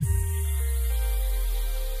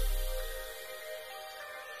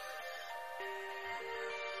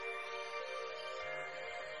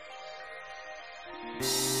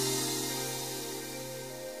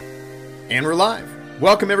And we're live.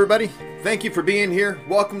 Welcome, everybody. Thank you for being here.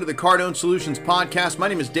 Welcome to the Cardone Solutions Podcast. My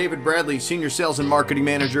name is David Bradley, Senior Sales and Marketing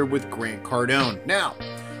Manager with Grant Cardone. Now,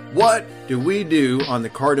 what do we do on the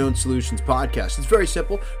Cardone Solutions Podcast? It's very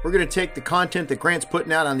simple. We're going to take the content that Grant's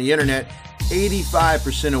putting out on the internet.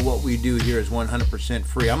 85% of what we do here is 100%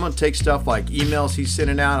 free. I'm going to take stuff like emails he's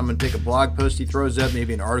sending out. I'm going to take a blog post he throws up,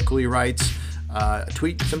 maybe an article he writes, a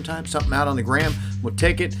tweet sometimes, something out on the gram. We'll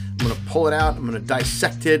take it, I'm going to pull it out, I'm going to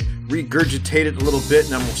dissect it, regurgitate it a little bit,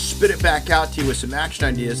 and I'm going to spit it back out to you with some action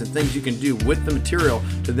ideas and things you can do with the material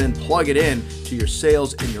to then plug it in to your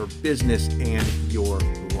sales and your business and your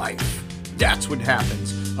life. That's what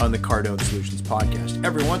happens on the Cardone Solutions Podcast.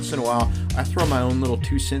 Every once in a while, I throw my own little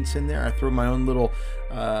 2 cents in there. I throw my own little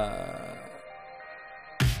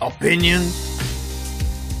opinions,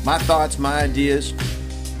 my thoughts, my ideas.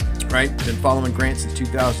 Right? Been following Grant since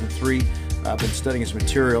 2003. I've been studying his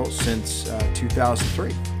material since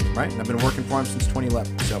 2003. Right? And I've been working for him since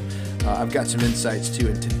 2011. So I've got some insights too.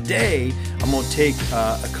 And today I'm going to take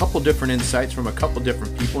a couple different insights from a couple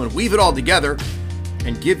different people and weave it all together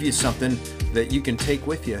and give you something that you can take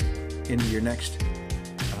with you into your next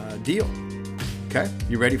deal. Okay?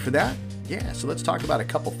 You ready for that? Yeah. So let's talk about a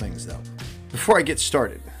couple things though. Before I get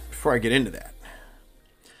started, before I get into that,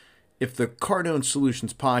 if the Cardone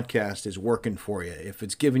Solutions Podcast is working for you, if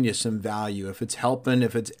it's giving you some value, if it's helping,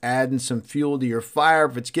 if it's adding some fuel to your fire,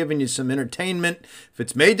 if it's giving you some entertainment, if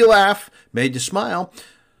it's made you laugh, made you smile,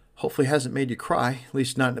 hopefully hasn't made you cry, at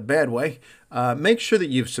least not in a bad way, make sure that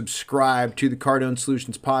you've subscribed to the Cardone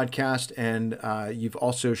Solutions Podcast and you've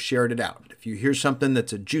also shared it out. If you hear something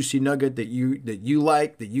that's a juicy nugget that you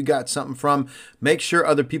like, that you got something from, make sure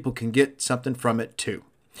other people can get something from it too.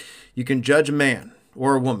 You can judge a man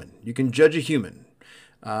or a woman. You can judge a human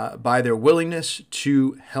by their willingness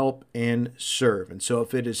to help and serve. And so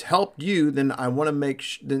if it has helped you, then I want to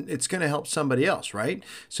then it's going to help somebody else, right?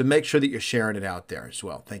 So make sure that you're sharing it out there as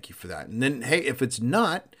well. Thank you for that. And then, hey, if it's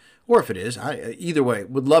not, or if it is, either way,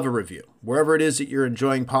 would love a review. Wherever it is that you're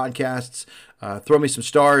enjoying podcasts, throw me some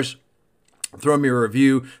stars. Throw me a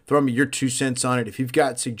review, throw me your 2 cents on it. If you've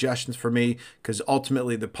got suggestions for me, because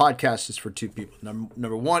ultimately the podcast is for two people.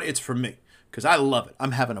 Number one, it's for me. Because I love it.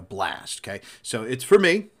 I'm having a blast, okay? So it's for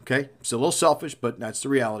me, okay? It's a little selfish, but that's the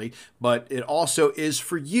reality. But it also is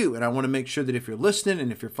for you. And I want to make sure that if you're listening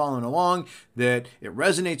and if you're following along, that it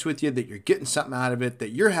resonates with you, that you're getting something out of it, that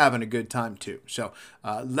you're having a good time too. So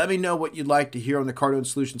let me know what you'd like to hear on the Cardone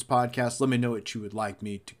Solutions Podcast. Let me know what you would like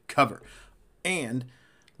me to cover. And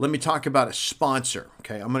let me talk about a sponsor,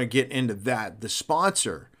 okay? I'm going to get into that. The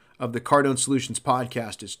sponsor of the Cardone Solutions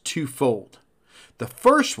Podcast is twofold. The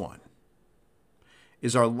first one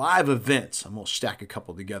is our live events. I'm going to stack a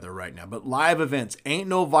couple together right now. But live events, ain't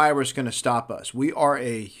no virus going to stop us. We are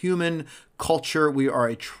a human culture. We are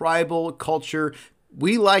a tribal culture.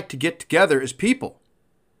 We like to get together as people.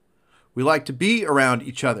 We like to be around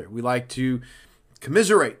each other. We like to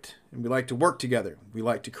commiserate. And we like to work together. We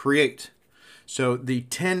like to create. So the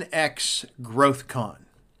 10X Growth Con.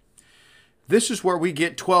 This is where we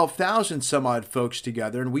get 12,000 some odd folks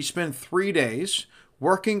together. And we spend 3 days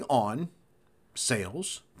working on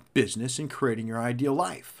sales, business, and creating your ideal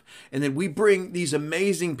life. And then we bring these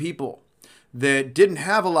amazing people that didn't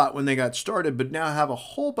have a lot when they got started, but now have a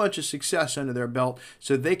whole bunch of success under their belt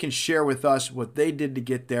so they can share with us what they did to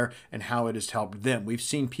get there and how it has helped them. We've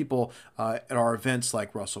seen people at our events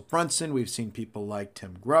like Russell Brunson. We've seen people like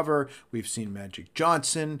Tim Grover. We've seen Magic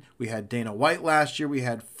Johnson. We had Dana White last year. We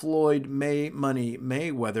had Floyd Money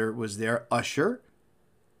Mayweather was there. Usher,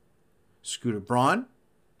 Scooter Braun,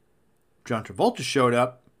 John Travolta showed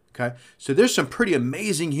up, okay? So there's some pretty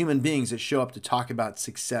amazing human beings that show up to talk about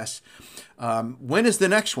success. When is the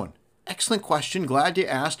next one? Excellent question. Glad you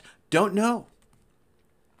asked. Don't know.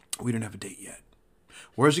 We don't have a date yet.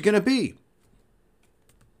 Where's it going to be?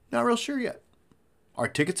 Not real sure yet. Are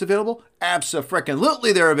tickets available?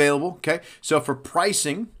 Abso-freaking-lutely they're available, okay? So for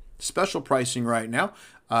pricing, special pricing right now,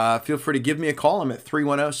 feel free to give me a call. I'm at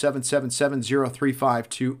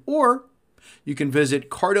 310-777-0352 or you can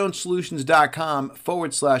visit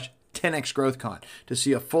cardonesolutions.com/10xgrowthcon to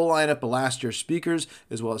see a full lineup of last year's speakers,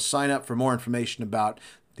 as well as sign up for more information about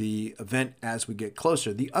the event as we get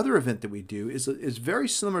closer. The other event that we do is very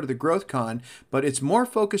similar to the GrowthCon, but it's more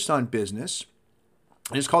focused on business.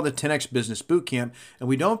 And it's called the 10X Business Bootcamp, and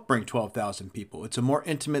we don't bring 12,000 people. It's a more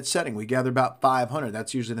intimate setting. We gather about 500.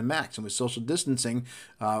 That's usually the max. And with social distancing,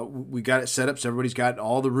 we got it set up so everybody's got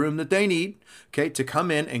all the room that they need, okay, to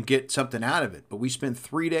come in and get something out of it. But we spend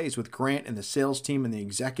 3 days with Grant and the sales team and the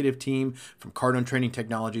executive team from Cardone Training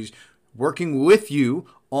Technologies working with you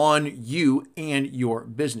on you and your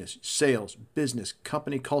business, sales, business,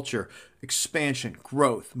 company culture, expansion,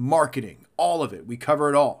 growth, marketing, all of it. We cover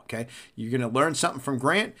it all, okay? You're going to learn something from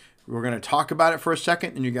Grant. We're going to talk about it for a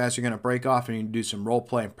second, and you guys are going to break off and you can do some role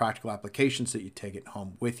play and practical applications that you take it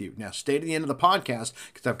home with you. Now, stay to the end of the podcast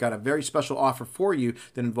because I've got a very special offer for you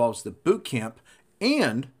that involves the boot camp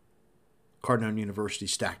and Cardinal University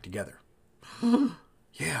stacked together.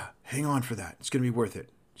 Yeah, hang on for that. It's going to be worth it.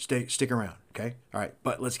 Stick around, okay? All right,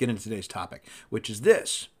 but let's get into today's topic, which is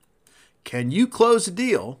this. Can you close a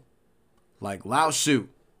deal like Lao Tzu?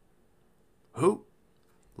 Who?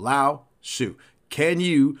 Lao Tzu. Can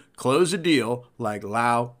you close a deal like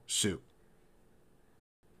Lao Tzu?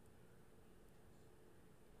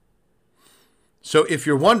 So if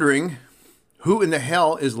you're wondering who in the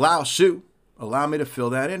hell is Lao Tzu, allow me to fill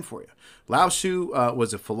that in for you. Lao Tzu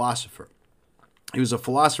was a philosopher. He was a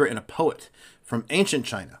philosopher and a poet from ancient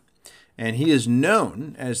China, and he is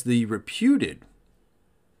known as the reputed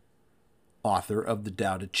author of the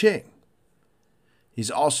Tao Te Ching.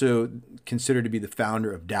 He's also considered to be the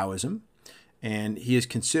founder of Taoism, and he's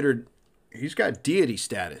got deity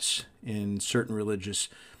status in certain religious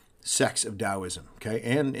sects of Taoism, okay,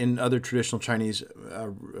 and in other traditional Chinese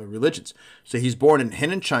religions. So he's born in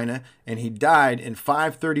Henan, China, and he died in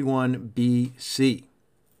 531 BC.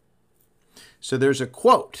 So there's a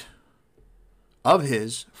quote of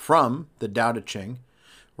his from the Tao Te Ching.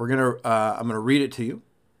 I'm gonna read it to you.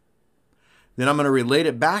 Then I'm gonna relate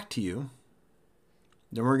it back to you.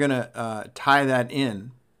 Then we're gonna tie that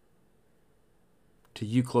in to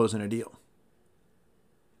you closing a deal.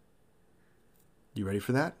 You ready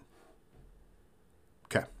for that?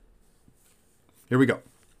 Okay. Here we go.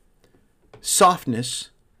 Softness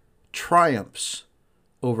triumphs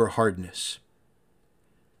over hardness.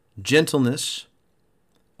 Gentleness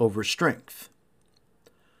over strength.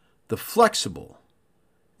 The flexible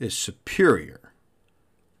is superior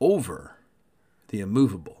over the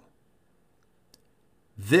immovable.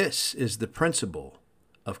 This is the principle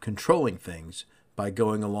of controlling things by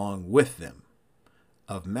going along with them,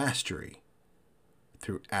 of mastery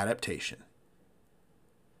through adaptation.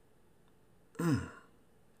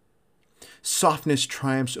 Softness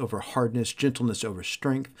triumphs over hardness, gentleness over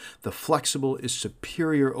strength. The flexible is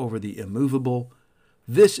superior over the immovable.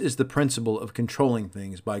 This is the principle of controlling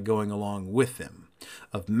things by going along with them,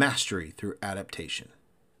 of mastery through adaptation.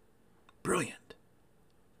 Brilliant.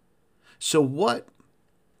 So what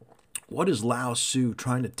is Lao Tzu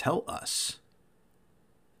trying to tell us?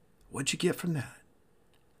 What'd you get from that?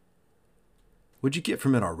 What'd you get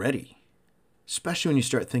from it already? Especially when you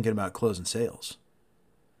start thinking about closing sales.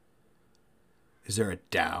 Is there a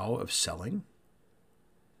Tao of selling?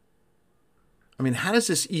 I mean, how does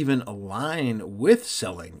this even align with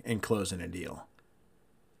selling and closing a deal?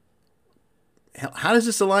 How does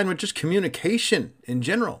this align with just communication in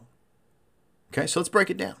general? Okay, so let's break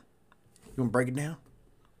it down. You want to break it down?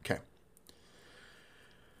 Okay.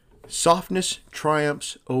 Softness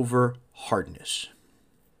triumphs over hardness.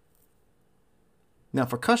 Now,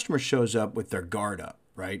 if a customer shows up with their guard up,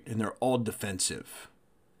 right, and they're all defensive,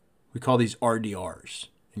 we call these RDRs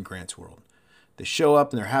in Grant's world. They show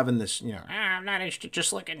up and they're having this, I'm not interested,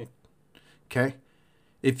 just looking. Okay?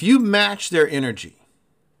 If you match their energy,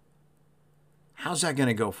 how's that going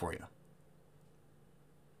to go for you?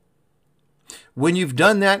 When you've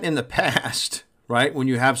done that in the past, right, when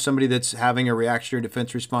you have somebody that's having a reactionary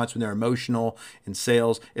defense response, when they're emotional in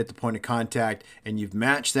sales at the point of contact, and you've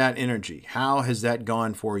matched that energy, how has that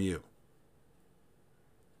gone for you?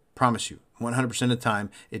 Promise you, 100% of the time,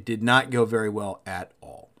 it did not go very well at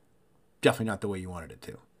all. Definitely not the way you wanted it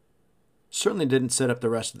to. Certainly didn't set up the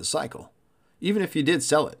rest of the cycle. Even if you did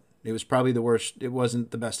sell it, it was probably the worst. It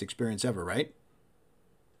wasn't the best experience ever, right?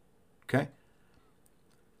 Okay?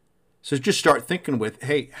 So just start thinking with,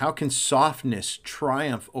 hey, how can softness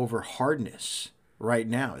triumph over hardness right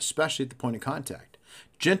now, especially at the point of contact?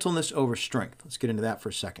 Gentleness over strength. Let's get into that for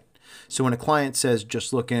a second. So when a client says,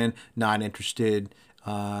 just looking, not interested,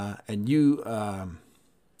 and you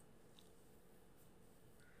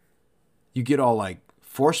get all like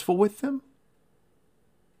forceful with them.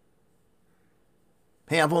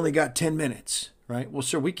 Hey, I've only got 10 minutes, right? Well,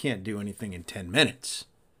 sir, we can't do anything in 10 minutes.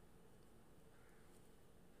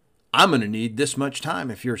 I'm going to need this much time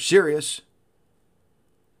if you're serious.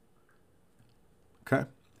 Okay.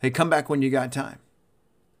 Hey, come back when you got time.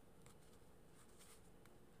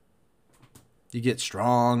 You get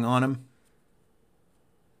strong on them.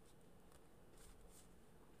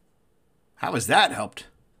 How has that helped?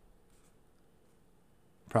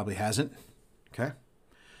 Probably hasn't. Okay.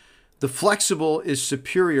 The flexible is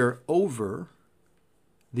superior over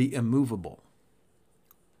the immovable.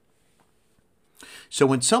 So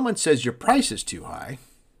when someone says your price is too high,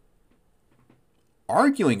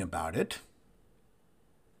 arguing about it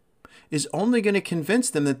is only going to convince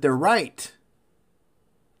them that they're right.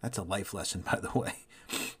 That's a life lesson, by the way.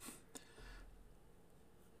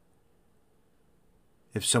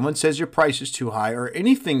 If someone says your price is too high or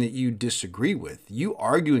anything that you disagree with, you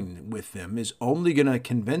arguing with them is only going to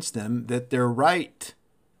convince them that they're right.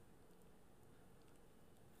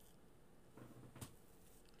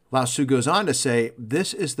 Lao Tzu goes on to say,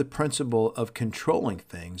 this is the principle of controlling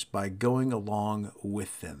things by going along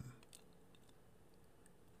with them.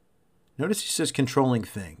 Notice he says controlling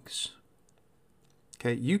things.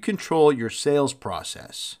 Okay, you control your sales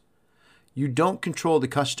process. You don't control the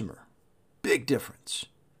customer. Big difference.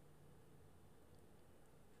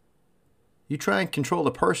 You try and control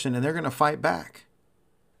the person and they're going to fight back.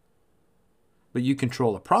 But you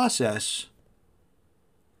control the process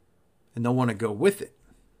and they'll want to go with it,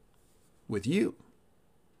 with you.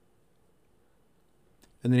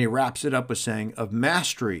 And then he wraps it up with saying, of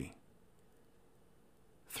mastery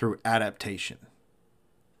through adaptation.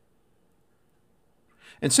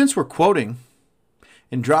 And since we're quoting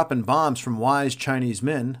and dropping bombs from wise Chinese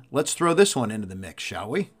men, let's throw this one into the mix, shall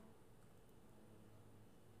we?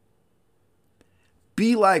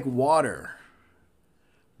 Be like water,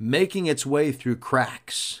 making its way through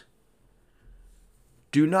cracks.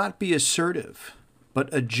 Do not be assertive,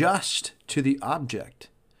 but adjust to the object,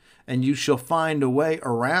 and you shall find a way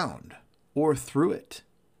around or through it.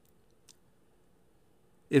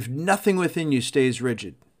 If nothing within you stays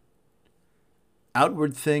rigid,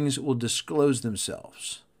 outward things will disclose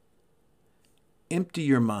themselves. Empty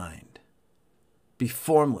your mind. Be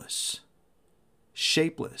formless,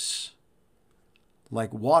 shapeless,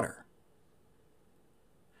 like water.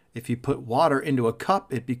 If you put water into a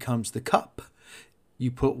cup, it becomes the cup.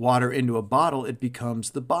 You put water into a bottle, it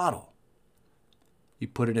becomes the bottle. You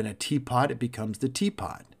put it in a teapot, it becomes the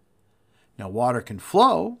teapot. Now, water can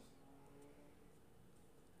flow,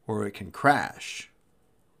 or it can crash.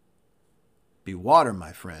 Be water,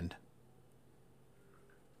 my friend.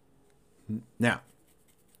 Now,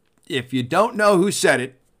 if you don't know who said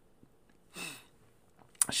it,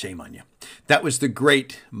 shame on you. That was the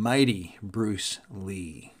great, mighty Bruce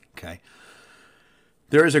Lee. Okay.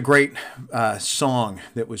 There is a great song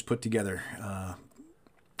that was put together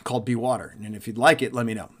called Be Water. And if you'd like it, let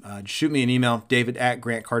me know. Shoot me an email,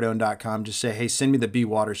 david@grantcardone.com. Just say, hey, send me the Be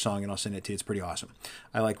Water song, and I'll send it to you. It's pretty awesome.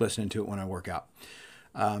 I like listening to it when I work out.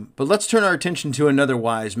 But let's turn our attention to another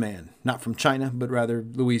wise man, not from China, but rather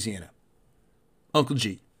Louisiana. Uncle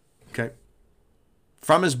G. Okay.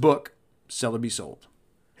 From his book, Sell or Be Sold.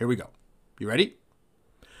 Here we go. You ready?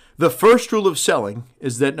 The first rule of selling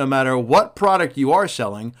is that no matter what product you are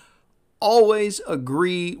selling, always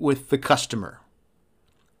agree with the customer.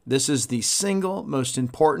 This is the single most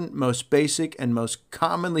important, most basic, and most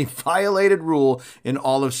commonly violated rule in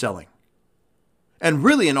all of selling. And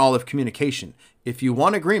really in all of communication. If you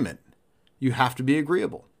want agreement, you have to be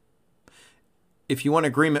agreeable. If you want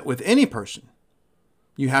agreement with any person,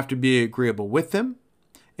 you have to be agreeable with them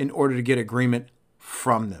in order to get agreement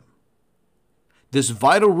from them. This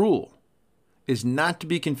vital rule is not to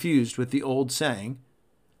be confused with the old saying,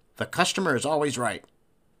 the customer is always right.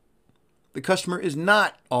 The customer is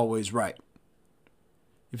not always right.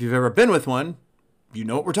 If you've ever been with one, you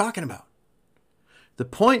know what we're talking about. The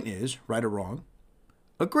point is, right or wrong,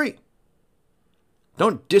 agree.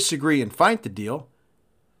 Don't disagree and fight the deal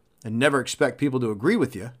and never expect people to agree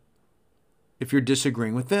with you if you're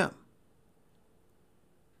disagreeing with them.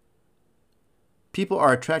 People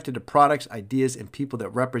are attracted to products, ideas, and people that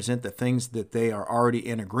represent the things that they are already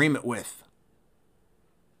in agreement with.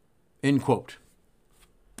 End quote.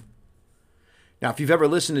 Now, if you've ever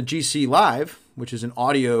listened to GC Live, which is an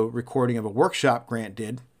audio recording of a workshop Grant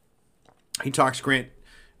did,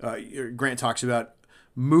 Grant talks about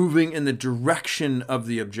moving in the direction of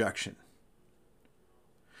the objection.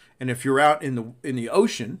 And if you're out in the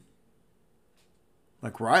ocean,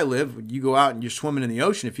 like where I live, when you go out and you're swimming in the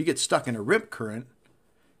ocean, if you get stuck in a rip current,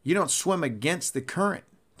 you don't swim against the current.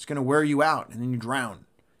 It's going to wear you out and then you drown.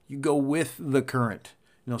 You go with the current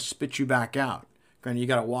and it'll spit you back out. Granted, you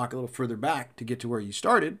got to walk a little further back to get to where you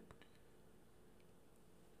started,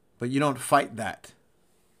 but you don't fight that.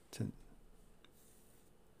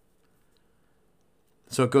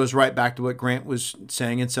 So it goes right back to what Grant was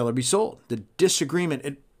saying in Sell or Be Sold. The disagreement,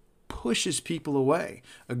 it pushes people away.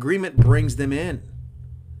 Agreement brings them in.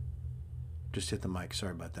 Just hit the mic.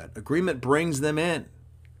 Sorry about that. Agreement brings them in.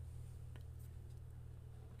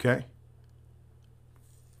 Okay?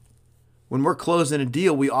 When we're closing a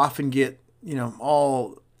deal, we often get,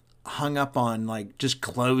 all hung up on like just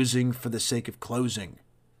closing for the sake of closing.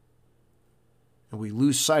 And we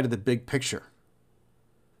lose sight of the big picture.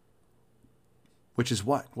 Which is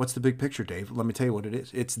what? What's the big picture, Dave? Let me tell you what it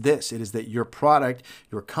is. It's this. It is that your product,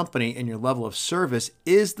 your company, and your level of service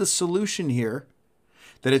is the solution here,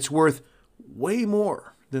 that it's worth way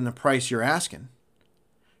more than the price you're asking,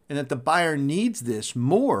 and that the buyer needs this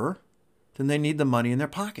more than they need the money in their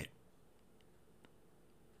pocket.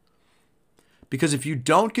 Because if you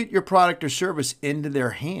don't get your product or service into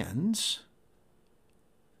their hands,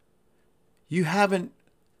 you haven't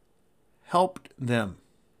helped them.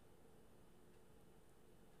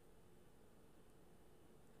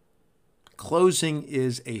 Closing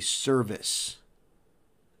is a service.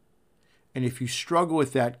 And if you struggle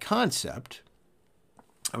with that concept,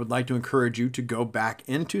 I would like to encourage you to go back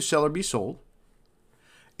into Sell or Be Sold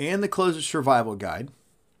and the Closer Survival Guide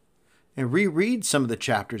and reread some of the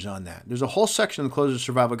chapters on that. There's a whole section of the Closer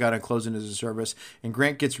Survival Guide on closing as a service, and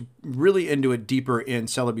Grant gets really into it deeper in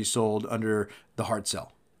Sell or Be Sold under the hard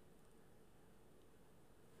sell.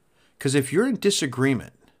 Because if you're in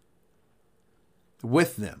disagreement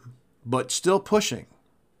with them, but still pushing,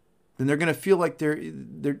 then they're going to feel like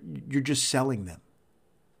you're just selling them,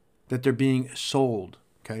 that they're being sold,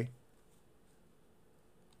 okay?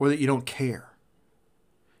 Or that you don't care.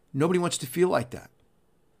 Nobody wants to feel like that.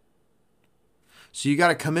 So you got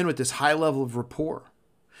to come in with this high level of rapport,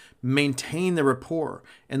 maintain the rapport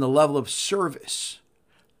and the level of service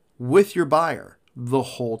with your buyer the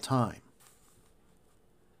whole time.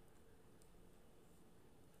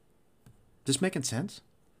 This making sense?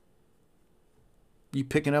 You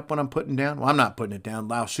picking up what I'm putting down? Well, I'm not putting it down.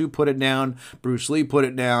 Lao Tzu put it down. Bruce Lee put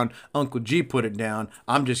it down. Uncle G put it down.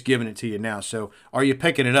 I'm just giving it to you now. So are you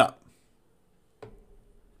picking it up?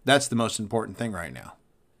 That's the most important thing right now.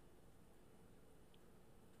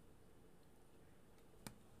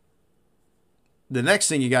 The next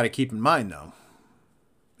thing you got to keep in mind, though,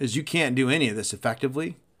 is you can't do any of this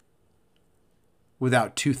effectively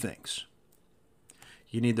without two things.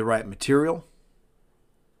 You need the right material,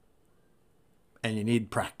 and you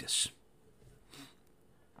need practice.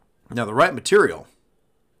 Now, the right material,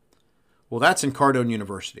 well, that's in Cardone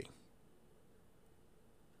University.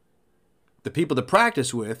 The people to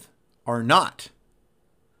practice with are not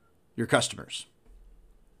your customers.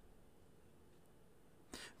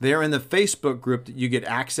 They're in the Facebook group that you get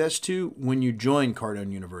access to when you join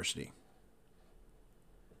Cardone University.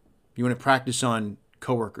 You want to practice on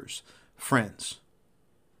coworkers, friends,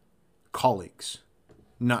 colleagues,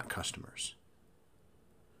 not customers.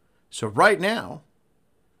 So right now,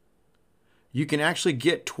 you can actually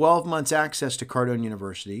get 12 months access to Cardone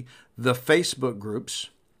University, the Facebook groups,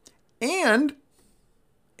 and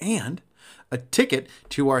a ticket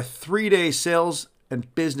to our 3-day sales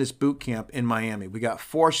and business boot camp in Miami. We got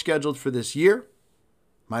 4 scheduled for this year.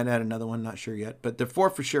 Might add another one, not sure yet, but they're 4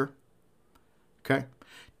 for sure. Okay.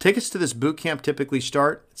 Tickets to this boot camp typically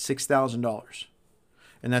start at $6,000.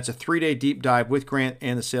 And that's a 3-day deep dive with Grant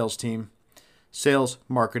and the sales team. Sales,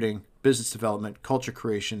 marketing, business development, culture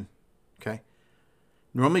creation. Okay.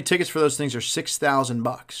 Normally tickets for those things are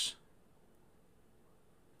 $6,000.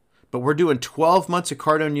 But we're doing 12 months of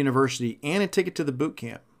Cardone University and a ticket to the boot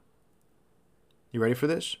camp. You ready for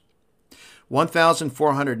this?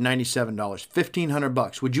 $1,497,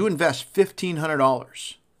 $1,500. Would you invest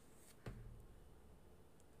 $1,500?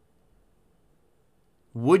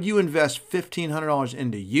 Would you invest $1,500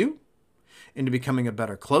 into you, into becoming a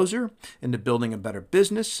better closer, into building a better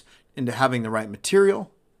business, into having the right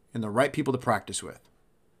material and the right people to practice with?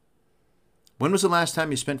 When was the last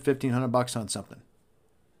time you spent $1,500 on something?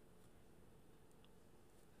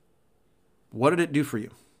 What did it do for you?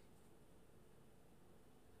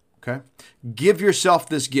 Okay? Give yourself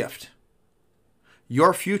this gift.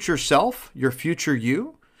 Your future self, your future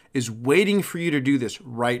you, is waiting for you to do this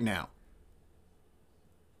right now.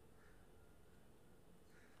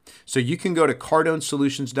 So you can go to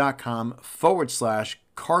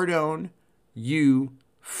cardonesolutions.com/CardoneU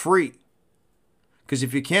free. Because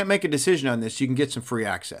if you can't make a decision on this, you can get some free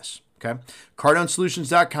access. Okay?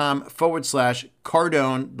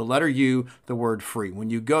 cardonesolutions.com/Cardone, the letter U, the word free. When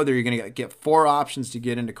you go there, you're going to get 4 options to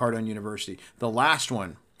get into Cardone University. The last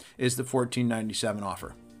one is the $14.97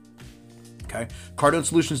 offer. Okay?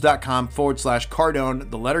 cardonesolutions.com/Cardone,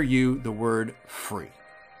 the letter U, the word free.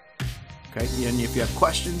 Okay? And if you have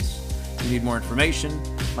questions, you need more information,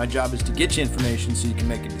 my job is to get you information so you can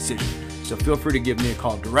make a decision. So feel free to give me a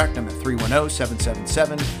call direct. I'm at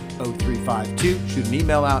 310-777-0352. Shoot an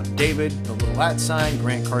email out, David,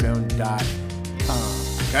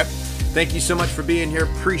 @grantcardone.com. Okay? Thank you so much for being here.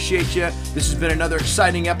 Appreciate you. This has been another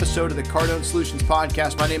exciting episode of the Cardone Solutions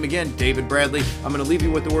Podcast. My name again, David Bradley. I'm going to leave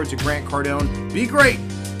you with the words of Grant Cardone. Be great,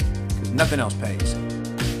 because nothing else pays.